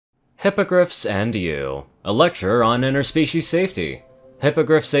Hippogryphs and You, a lecture on interspecies safety.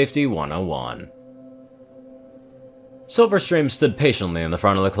 Hippogryph Safety 101. Silverstream stood patiently in the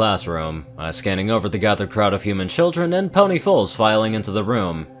front of the classroom, scanning over the gathered crowd of human children and pony foals filing into the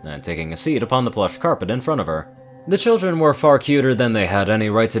room, and taking a seat upon the plush carpet in front of her. The children were far cuter than they had any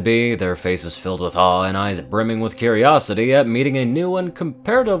right to be, their faces filled with awe and eyes brimming with curiosity at meeting a new and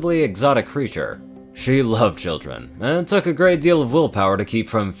comparatively exotic creature. She loved children, and it took a great deal of willpower to keep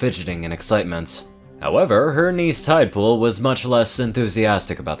from fidgeting in excitement. However, her niece Tidepool was much less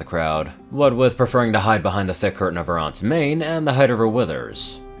enthusiastic about the crowd, what with preferring to hide behind the thick curtain of her aunt's mane and the height of her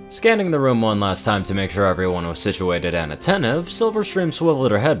withers. Scanning the room one last time to make sure everyone was situated and attentive, Silverstream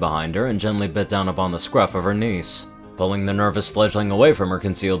swiveled her head behind her and gently bit down upon the scruff of her niece. Pulling the nervous fledgling away from her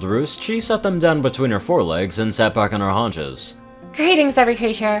concealed roost, she set them down between her forelegs and sat back on her haunches. Greetings, every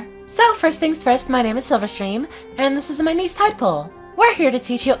creature! So, first things first, my name is Silverstream, and this is my niece Tidepool. We're here to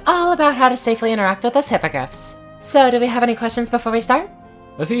teach you all about how to safely interact with us hippogriffs. So, do we have any questions before we start?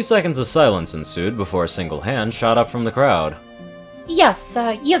 A few seconds of silence ensued before a single hand shot up from the crowd. Yes,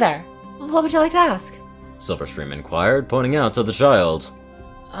 you there. What would you like to ask? Silverstream inquired, pointing out to the child.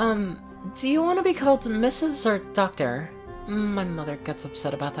 Do you want to be called Mrs. or Doctor? My mother gets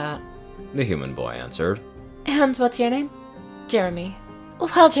upset about that. The human boy answered. And what's your name? Jeremy.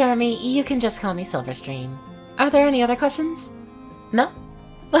 Well, Jeremy, you can just call me Silverstream. Are there any other questions? No?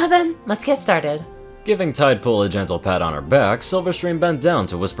 Well then, let's get started. Giving Tidepool a gentle pat on her back, Silverstream bent down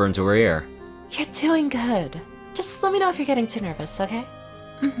to whisper into her ear. You're doing good. Just let me know if you're getting too nervous, okay?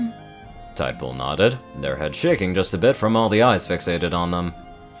 Tidepool nodded, their head shaking just a bit from all the eyes fixated on them.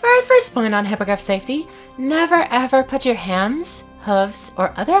 For our first point on hippogriff safety, never ever put your hands, hooves,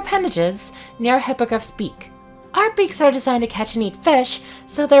 or other appendages near a hippogriff's beak. Our beaks are designed to catch and eat fish,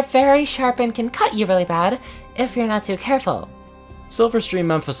 so they're very sharp and can cut you really bad if you're not too careful.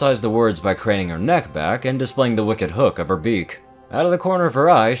 Silverstream emphasized the words by craning her neck back and displaying the wicked hook of her beak. Out of the corner of her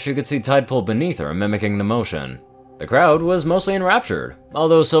eye, she could see Tidepool beneath her mimicking the motion. The crowd was mostly enraptured,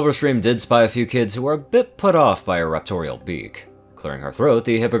 although Silverstream did spy a few kids who were a bit put off by her raptorial beak. Clearing her throat,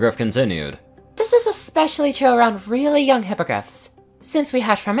 the hippogriff continued. This is especially true around really young hippogriffs. Since we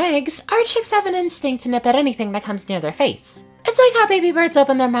hatch from eggs, our chicks have an instinct to nip at anything that comes near their face. It's like how baby birds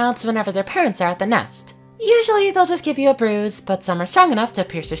open their mouths whenever their parents are at the nest. Usually they'll just give you a bruise, but some are strong enough to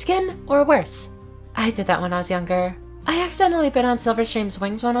pierce your skin, or worse. I did that when I was younger. I accidentally bit on Silverstream's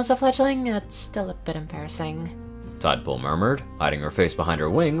wings when I was a fledgling, and it's still a bit embarrassing. Tidepool murmured, hiding her face behind her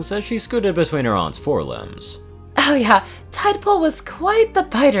wings as she scooted between her aunt's forelimbs. Oh yeah, Tidepool was quite the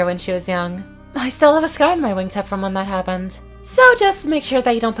biter when she was young. I still have a scar on my wingtip from when that happened. So just make sure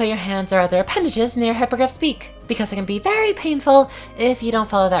that you don't put your hands or other appendages near hippogriff's beak, because it can be very painful if you don't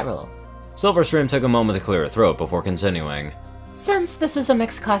follow that rule. Silverstream took a moment to clear her throat before continuing. Since this is a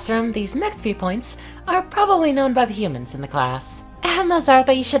mixed classroom, these next few points are probably known by the humans in the class. And those are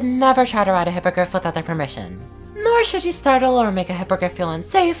that you should never try to ride a hippogriff without their permission. Nor should you startle or make a hippogriff feel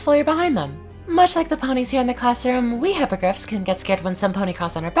unsafe while you're behind them. Much like the ponies here in the classroom, we hippogriffs can get scared when some pony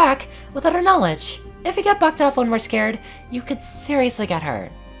crawls on our back without our knowledge. If you get bucked off when we're scared, you could seriously get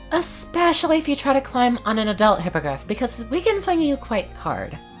hurt. Especially if you try to climb on an adult hippogriff, because we can fling you quite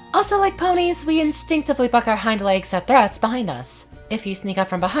hard. Also, like ponies, we instinctively buck our hind legs at threats behind us. If you sneak up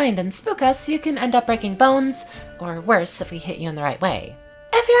from behind and spook us, you can end up breaking bones, or worse if we hit you in the right way.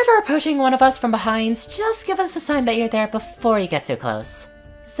 If you're ever approaching one of us from behind, just give us a sign that you're there before you get too close.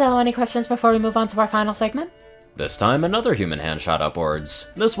 So, any questions before we move on to our final segment? This time, another human hand shot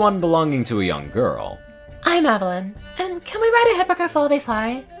upwards, this one belonging to a young girl. I'm Evelyn, and can we ride a hippogriff while they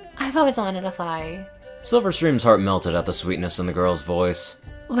fly? I've always wanted to fly. Silverstream's heart melted at the sweetness in the girl's voice.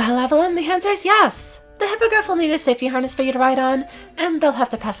 Well, Evelyn, the answer is yes. The hippogriff will need a safety harness for you to ride on, and they'll have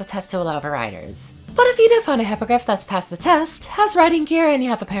to pass the test to allow for riders. But if you do find a hippogriff that's passed the test, has riding gear, and you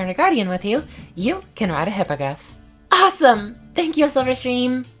have a parent or guardian with you, you can ride a hippogriff. Awesome! Thank you,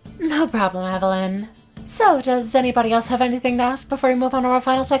 Silverstream. No problem, Evelyn. So, does anybody else have anything to ask before we move on to our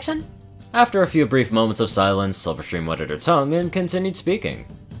final section? After a few brief moments of silence, Silverstream wetted her tongue and continued speaking.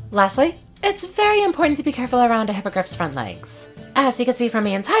 Lastly, it's very important to be careful around a hippogriff's front legs. As you can see from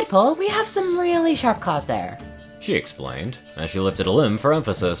me and Tidepool, we have some really sharp claws there. She explained, as she lifted a limb for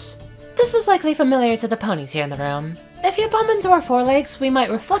emphasis. This is likely familiar to the ponies here in the room. If you bump into our forelegs, we might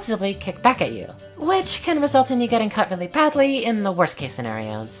reflexively kick back at you, which can result in you getting cut really badly in the worst case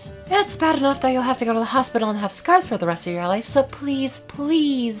scenarios. It's bad enough that you'll have to go to the hospital and have scars for the rest of your life, so please,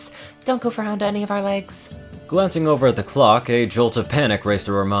 please, don't goof around to any of our legs. Glancing over at the clock, a jolt of panic raced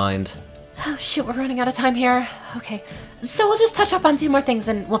through her mind. Oh shoot, we're running out of time here. Okay, so we'll just touch up on 2 more things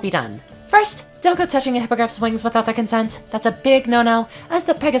and we'll be done. First, don't go touching a hippogriff's wings without their consent. That's a big no-no, as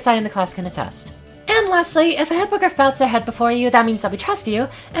the Pegasi in the class can attest. And lastly, if a hippogriff bouts their head before you, that means that we trust you,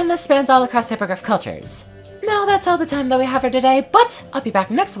 and this spans all across hippogriff cultures. Now that's all the time that we have for today, but I'll be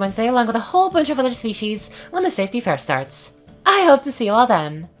back next Wednesday along with a whole bunch of other species when the safety fair starts. I hope to see you all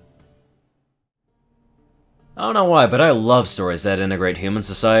then. I don't know why, but I love stories that integrate human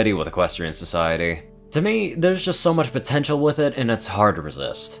society with equestrian society. To me, there's just so much potential with it, and it's hard to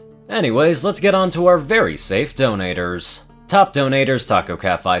resist. Anyways, let's get on to our very safe donators. Top donators: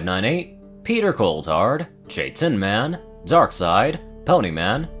 TacoCat598, Peter Coulthard, Tin Man, Darkside,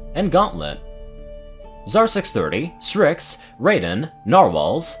 Ponyman, and Gauntlet. Zar630, Strix, Rayden,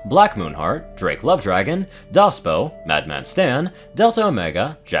 Narwhals, Blackmoonheart, Drake Lovedragon, Dospo, Madman Stan, Delta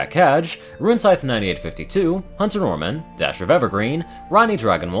Omega, Jack Cadge, RuneScythe9852, Hunter Norman, Dash of Evergreen, Ronnie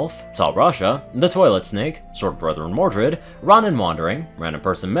Dragonwolf, Tall Rasha, The Toilet Snake, Sword Brother and Mordred, Ronin Wandering, Random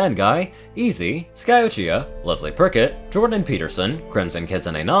Person Man Guy, Easy, Skyuchia, Leslie Prickett, Jordan Peterson, Crimson Kids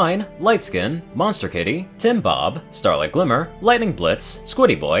NA9, Lightskin, Monster Kitty, Tim Bob, Starlight Glimmer, Lightning Blitz,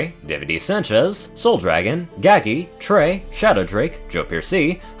 Squiddy Boy, David D. Sanchez, Soul Dragon, Gaggy, Trey, Shadow Drake, Joe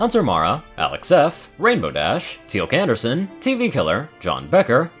Piercy, Hunter Mara, Alex F, Rainbow Dash, Teal Anderson, TV Killer, John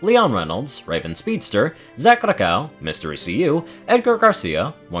Becker, Leon Reynolds, Raven Speedster, Zach Rakau, Mystery CU, Edgar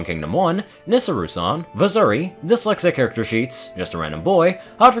Garcia, One Kingdom 1, Nissa Rusan, Vazuri, Dyslexic Character Sheets, Just a Random Boy,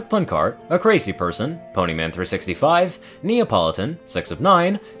 Hodrick Plincart, A Crazy Person, Ponyman365, Neapolitan, 6 of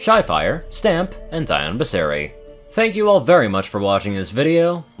 9, Shyfire, Stamp, and Diane Basseri. Thank you all very much for watching this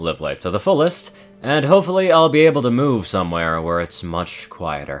video, live life to the fullest, and hopefully I'll be able to move somewhere where it's much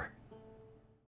quieter.